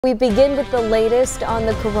We begin with the latest on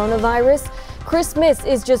the coronavirus. Christmas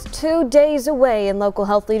is just 2 days away, and local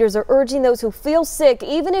health leaders are urging those who feel sick,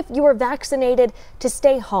 even if you are vaccinated, to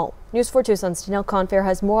stay home. News 4 Tucson's Janelle Confair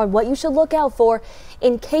has more on what you should look out for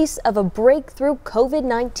in case of a breakthrough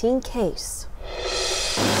COVID-19 case.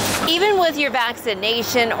 Even with your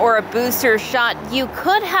vaccination or a booster shot, you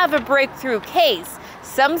could have a breakthrough case.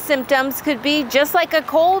 Some symptoms could be just like a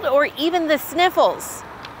cold or even the sniffles.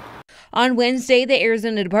 On Wednesday, the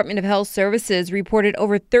Arizona Department of Health Services reported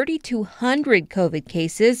over 3,200 COVID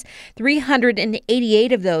cases,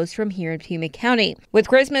 388 of those from here in Pima County. With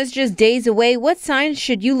Christmas just days away, what signs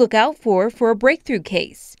should you look out for a breakthrough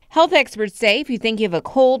case? Health experts say if you think you have a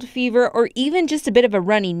cold, fever, or even just a bit of a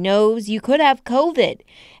runny nose, you could have COVID.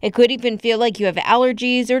 It could even feel like you have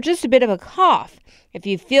allergies or just a bit of a cough. If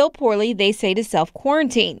you feel poorly, they say to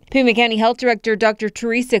self-quarantine. Pima County Health Director Dr.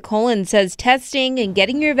 Teresa Colin says testing and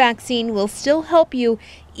getting your vaccine will still help you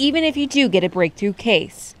even if you do get a breakthrough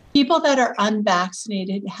case. People that are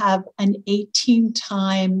unvaccinated have an 18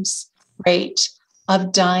 times rate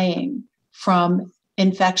of dying from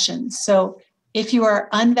infections. So if you are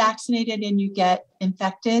unvaccinated and you get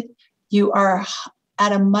infected, you are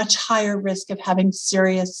at a much higher risk of having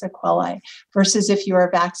serious sequelae versus if you are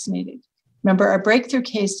vaccinated. Remember, a breakthrough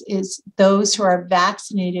case is those who are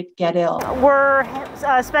vaccinated get ill. We're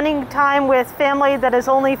spending time with family that is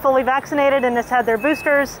only fully vaccinated and has had their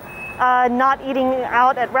boosters, not eating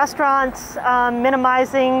out at restaurants,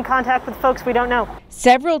 minimizing contact with folks we don't know.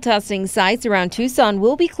 Several testing sites around Tucson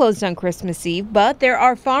will be closed on Christmas Eve, but there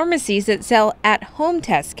are pharmacies that sell at-home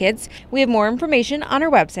test kits. We have more information on our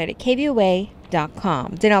website at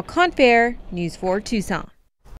KVOA.com. Janelle Confair, News 4 Tucson.